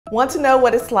Want to know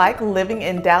what it's like living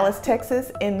in Dallas, Texas?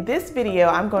 In this video,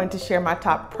 I'm going to share my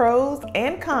top pros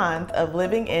and cons of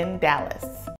living in Dallas.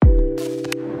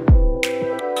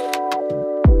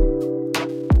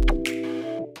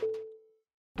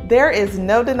 There is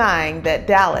no denying that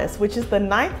Dallas, which is the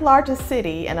 9th largest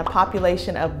city and a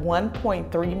population of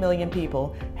 1.3 million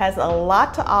people, has a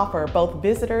lot to offer both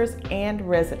visitors and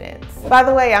residents. By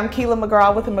the way, I'm Keela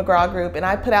McGraw with the McGraw Group, and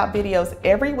I put out videos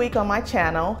every week on my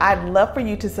channel. I'd love for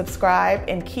you to subscribe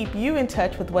and keep you in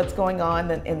touch with what's going on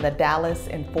in the Dallas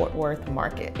and Fort Worth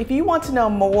market. If you want to know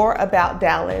more about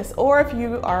Dallas, or if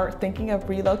you are thinking of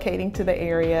relocating to the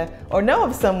area or know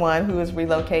of someone who is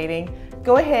relocating,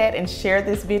 go ahead and share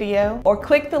this video or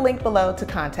click the link below to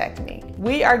contact me.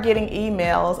 We are getting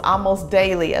emails almost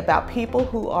daily about people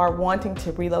who are wanting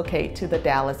to relocate to the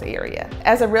Dallas area.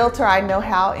 As a realtor, I know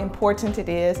how important it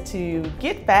is to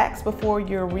get facts before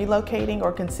you're relocating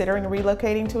or considering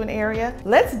relocating to an area.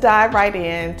 Let's dive right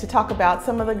in to talk about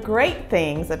some of the great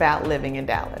things about living in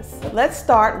Dallas. Let's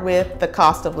start with the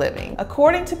cost of living.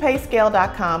 According to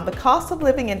payscale.com, the cost of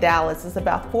living in Dallas is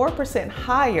about 4%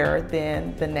 higher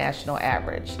than the national average.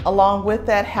 Along with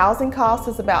that, housing cost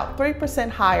is about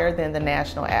 3% higher than the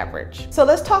national average. So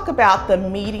let's talk about the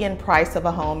median price of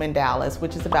a home in Dallas,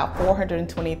 which is about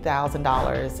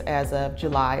 $420,000 as of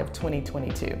July of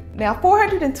 2022. Now,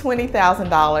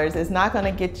 $420,000 is not going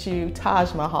to get you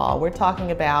Taj Mahal. We're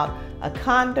talking about a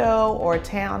condo or a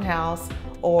townhouse,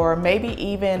 or maybe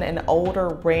even an older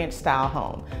ranch style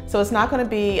home. So it's not gonna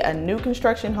be a new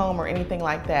construction home or anything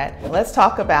like that. Let's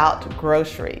talk about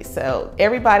groceries. So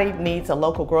everybody needs a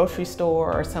local grocery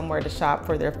store or somewhere to shop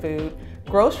for their food.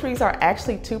 Groceries are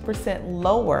actually 2%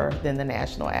 lower than the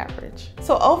national average.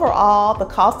 So overall, the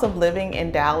cost of living in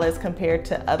Dallas compared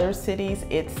to other cities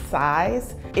its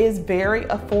size is very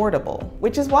affordable,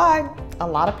 which is why a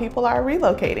lot of people are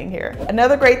relocating here.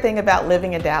 Another great thing about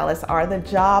living in Dallas are the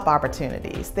job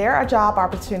opportunities. There are job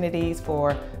opportunities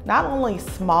for not only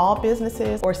small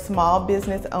businesses or small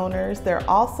business owners, there are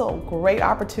also great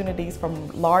opportunities from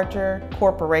larger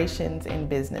corporations and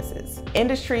businesses.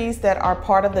 Industries that are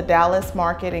part of the Dallas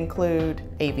market include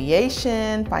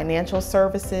aviation, financial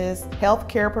services,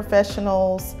 healthcare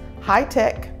professionals, high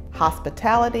tech,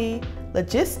 hospitality,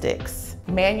 logistics,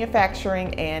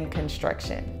 manufacturing, and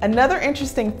construction. Another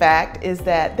interesting fact is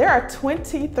that there are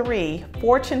 23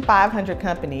 Fortune 500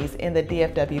 companies in the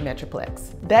DFW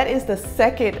Metroplex. That is the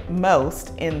second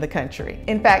most in the country.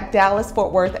 In fact,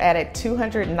 Dallas-Fort Worth added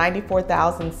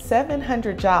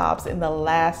 294,700 jobs in the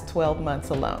last 12 months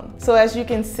alone. So as you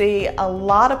can see, a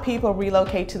lot of people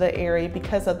relocate to the area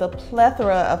because of the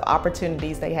plethora of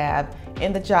opportunities they have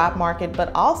in the job market,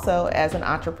 but also as an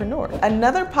entrepreneur.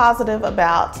 Another positive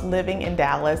about living in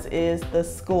Dallas is the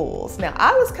schools. Now,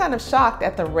 I was kind of shocked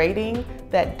at the rating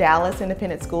that Dallas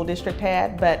Independent School District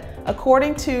had, but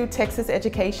according to Texas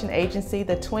Education Agency,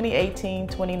 the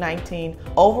 2018-2019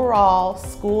 overall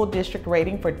school district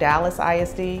rating for Dallas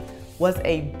ISD was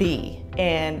a B.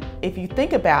 And if you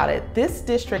think about it, this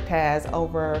district has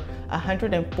over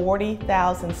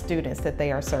 140,000 students that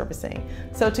they are servicing.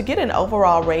 So to get an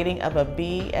overall rating of a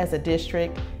B as a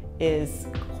district is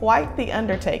quite the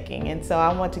undertaking. And so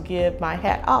I want to give my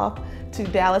hat off to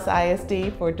Dallas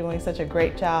ISD for doing such a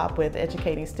great job with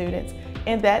educating students.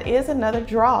 And that is another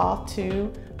draw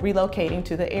to relocating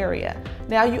to the area.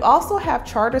 Now, you also have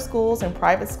charter schools and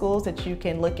private schools that you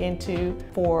can look into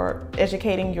for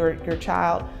educating your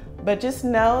child. But just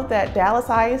know that Dallas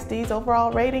ISD's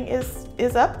overall rating is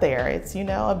up there. It's, you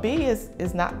know, a B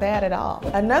is not bad at all.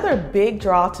 Another big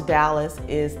draw to Dallas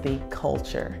is the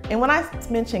culture. And when I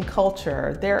mention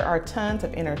culture, there are tons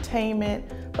of entertainment,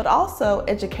 but also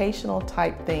educational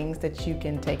type things that you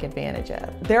can take advantage of.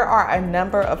 There are a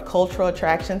number of cultural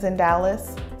attractions in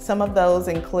Dallas. Some of those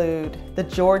include the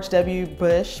George W.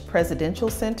 Bush Presidential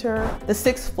Center, the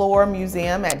 6th Floor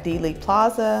Museum at Dealey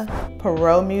Plaza,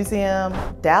 Perot Museum,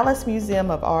 Dallas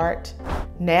Museum of Art,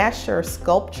 Nasher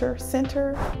Sculpture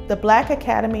Center, the Black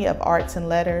Academy of Arts and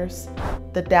Letters,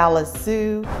 the Dallas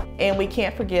Zoo, and we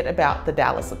can't forget about the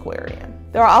Dallas Aquarium.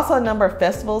 There are also a number of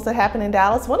festivals that happen in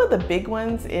Dallas. One of the big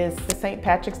ones is the St.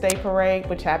 Patrick's Day Parade,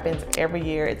 which happens every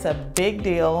year. It's a big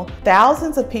deal.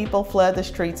 Thousands of people flood the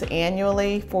streets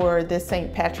annually for this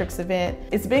St. Patrick's event.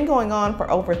 It's been going on for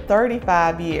over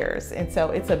 35 years, and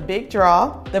so it's a big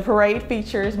draw. The parade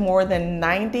features more than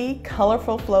 90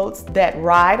 colorful floats that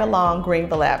ride along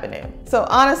Greenville Avenue. So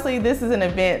honestly, this is an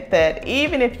event that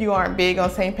even if you aren't big on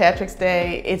St. Patrick's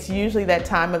Day, it's usually that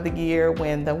time of the year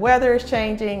when the weather is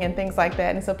changing and things like that.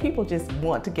 that. And so people just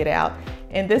want to get out.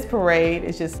 And this parade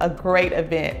is just a great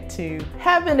event to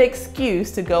have an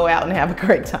excuse to go out and have a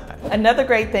great time. Another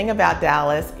great thing about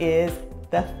Dallas is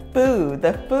the food.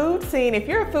 The food scene, if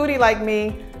you're a foodie like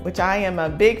me, which I am a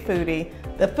big foodie,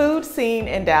 the food scene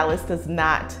in Dallas does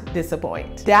not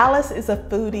disappoint. Dallas is a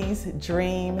foodie's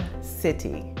dream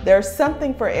city. There's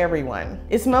something for everyone.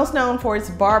 It's most known for its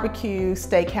barbecue,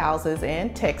 steakhouses,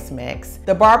 and Tex-Mex.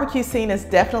 The barbecue scene is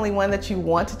definitely one that you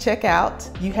want to check out.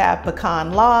 You have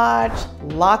Pecan Lodge,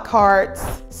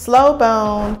 Lockhart's, Slow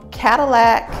Bone,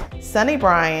 Cadillac, Sonny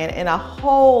Bryan, and a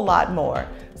whole lot more.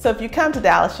 So if you come to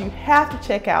Dallas, you have to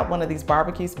check out one of these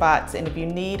barbecue spots. And if you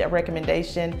need a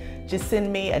recommendation, just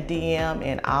send me a DM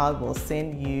and I will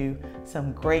send you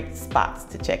some great spots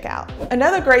to check out.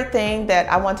 Another great thing that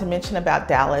I want to mention about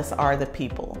Dallas are the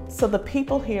people. So the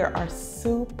people here are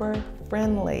super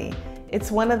friendly. It's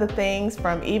one of the things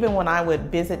from even when I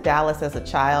would visit Dallas as a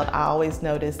child, I always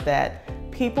noticed that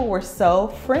people were so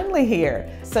friendly here.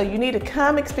 So you need to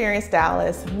come experience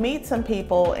Dallas, meet some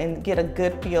people, and get a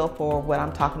good feel for what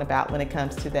I'm talking about when it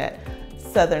comes to that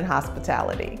Southern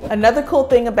hospitality. Another cool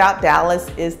thing about Dallas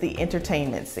is the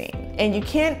entertainment scene. And you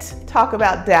can't talk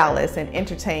about Dallas and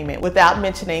entertainment without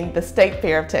mentioning the State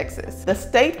Fair of Texas. The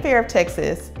State Fair of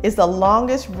Texas is the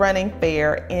longest running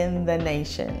fair in the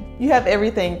nation. You have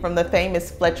everything from the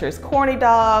famous Fletcher's Corny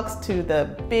Dogs to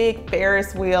the big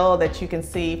Ferris wheel that you can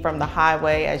see from the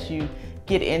highway as you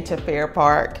get into Fair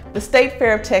Park. The State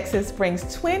Fair of Texas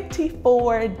brings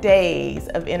 24 days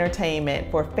of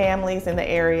entertainment for families in the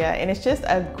area, and it's just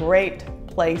a great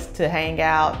place to hang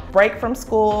out, break from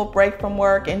school, break from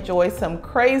work, enjoy some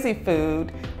crazy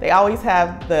food. They always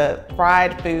have the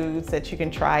fried foods that you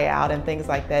can try out and things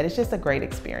like that. It's just a great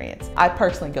experience. I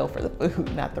personally go for the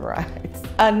food, not the rides.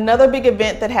 Another big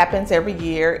event that happens every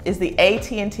year is the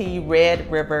AT&T Red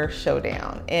River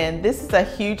Showdown. And this is a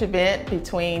huge event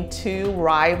between two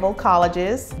rival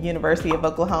colleges, University of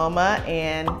Oklahoma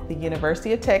and the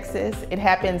University of Texas. It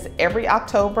happens every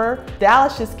October.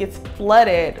 Dallas just gets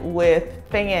flooded with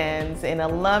fans and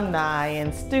alumni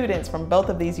and students from both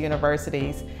of these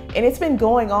universities, and it's been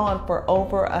going on for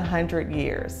over 100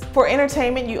 years. For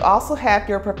entertainment, you also have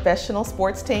your professional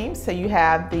sports teams. So you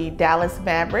have the Dallas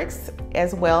Mavericks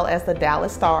as well as the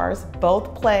Dallas Stars.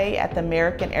 Both play at the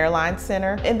American Airlines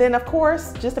Center. And then of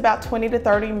course, just about 20 to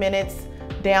 30 minutes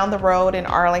down the road in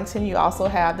Arlington, you also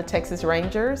have the Texas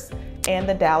Rangers and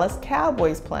the Dallas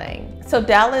Cowboys playing. So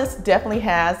Dallas definitely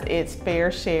has its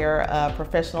fair share of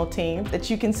professional teams that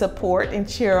you can support and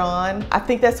cheer on. I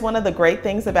think that's one of the great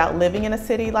things about living in a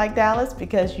city like Dallas,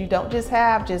 because you don't just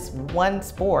have just one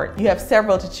sport. You have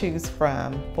several to choose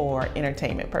from for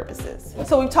entertainment purposes.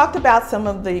 So we've talked about some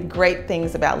of the great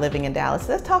things about living in Dallas.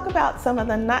 Let's talk about some of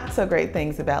the not so great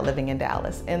things about living in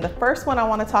Dallas. And the first one I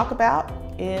want to talk about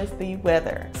is the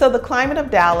weather. So the climate of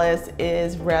Dallas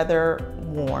is rather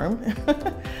warm.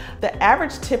 The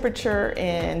average temperature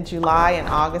in July and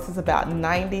August is about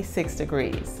 96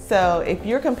 degrees. So if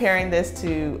you're comparing this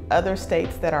to other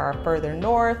states that are further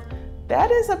north, that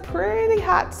is a pretty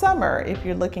hot summer if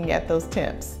you're looking at those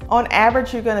temps. On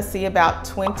average, you're gonna see about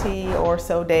 20 or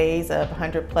so days of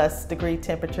 100+ degree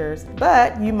temperatures,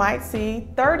 but you might see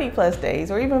 30+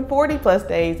 days or even 40+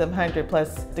 days of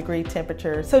 100+ degree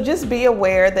temperatures. So just be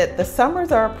aware that the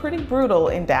summers are pretty brutal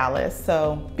in Dallas,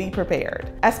 so be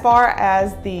prepared. As far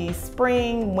as the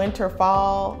spring, winter,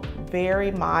 fall,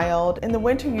 very mild. In the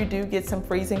winter, you do get some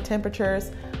freezing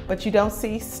temperatures, but you don't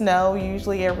see snow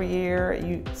usually every year.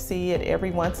 You see it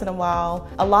every once in a while.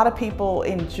 A lot of people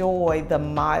enjoy the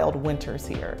mild winters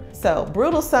here. So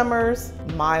brutal summers,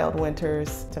 mild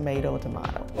winters, tomato,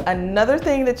 tomato. Another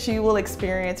thing that you will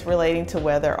experience relating to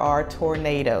weather are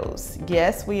tornadoes.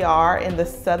 Yes, we are in the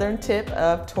southern tip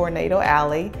of Tornado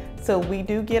Alley, so we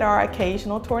do get our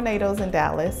occasional tornadoes in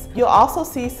Dallas. You'll also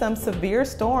see some severe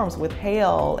storms with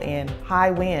hail and high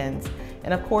winds.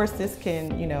 And of course, this can,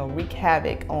 wreak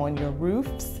havoc on your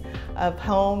roofs of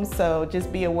homes. So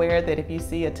just be aware that if you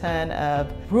see a ton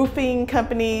of roofing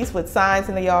companies with signs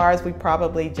in the yards, we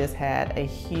probably just had a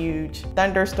huge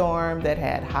thunderstorm that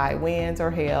had high winds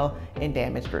or hail and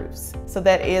damaged roofs. So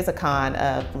that is a con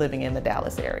of living in the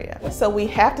Dallas area. So we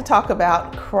have to talk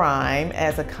about crime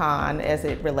as a con as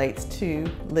it relates to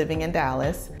living in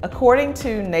Dallas. According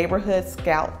to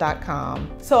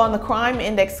neighborhoodscout.com, so on the crime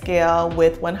index scale,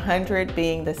 with 100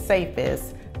 being the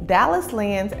safest, Dallas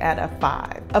lands at a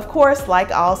 5. Of course,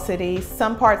 like all cities,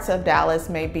 some parts of Dallas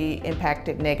may be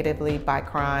impacted negatively by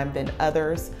crime than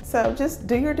others. So just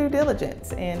do your due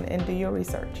diligence and do your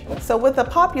research. So with a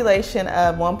population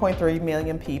of 1.3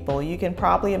 million people, you can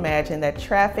probably imagine that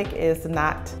traffic is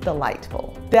not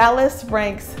delightful. Dallas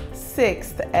ranks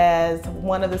 6th as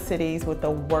one of the cities with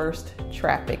the worst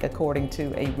traffic according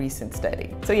to a recent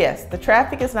study. So yes, the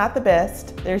traffic is not the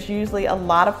best. There's usually a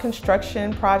lot of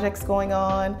construction projects going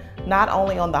on, not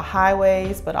only on the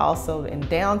highways, but also in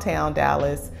downtown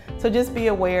Dallas. So just be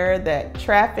aware that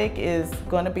traffic is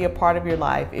going to be a part of your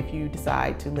life if you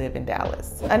decide to live in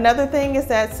Dallas. Another thing is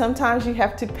that sometimes you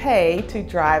have to pay to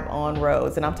drive on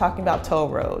roads, and I'm talking about toll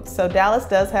roads. So Dallas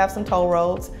does have some toll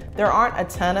roads. There aren't a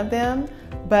ton of them,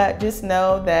 but just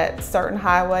know that certain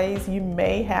highways you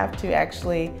may have to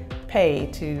actually pay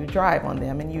to drive on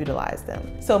them and utilize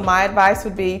them. So my advice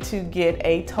would be to get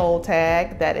a toll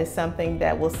tag. That is something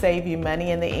that will save you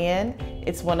money in the end.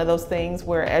 It's one of those things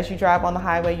where as you drive on the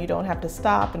highway, you don't have to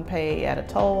stop and pay at a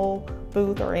toll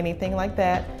booth or anything like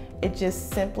that. It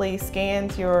just simply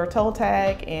scans your toll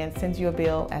tag and sends you a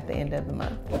bill at the end of the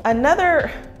month.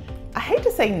 Another, I hate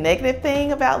to say negative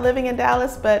thing about living in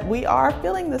Dallas, but we are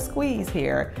feeling the squeeze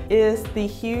here, is the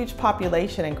huge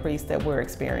population increase that we're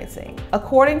experiencing.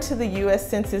 According to the U.S.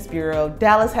 Census Bureau,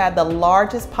 Dallas had the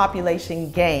largest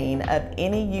population gain of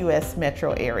any U.S.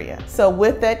 metro area. So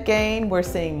with that gain, we're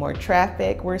seeing more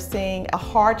traffic, we're seeing a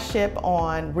hardship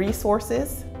on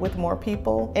resources with more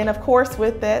people. And of course,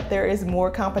 with that, there is more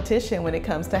competition when it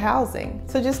comes to housing.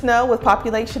 So just know with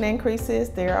population increases,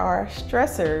 there are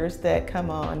stressors that come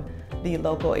on the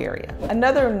local area.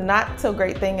 Another not so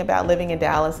great thing about living in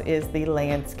Dallas is the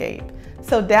landscape.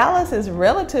 So Dallas is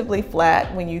relatively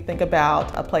flat when you think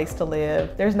about a place to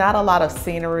live. There's not a lot of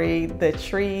scenery. The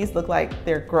trees look like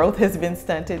their growth has been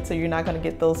stunted, so you're not gonna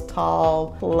get those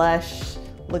tall, lush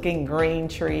looking green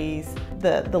trees.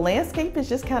 The landscape is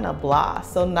just kind of blah.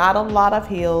 So not a lot of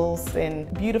hills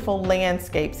and beautiful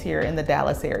landscapes here in the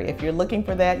Dallas area. If you're looking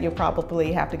for that, you'll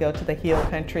probably have to go to the Hill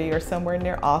Country or somewhere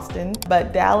near Austin.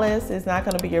 But Dallas is not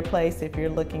going to be your place if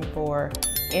you're looking for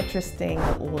interesting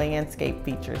landscape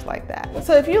features like that.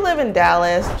 So if you live in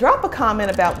Dallas, drop a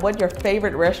comment about what your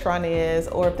favorite restaurant is,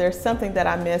 or if there's something that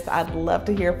I missed, I'd love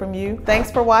to hear from you. Thanks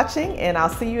for watching, and I'll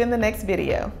see you in the next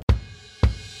video.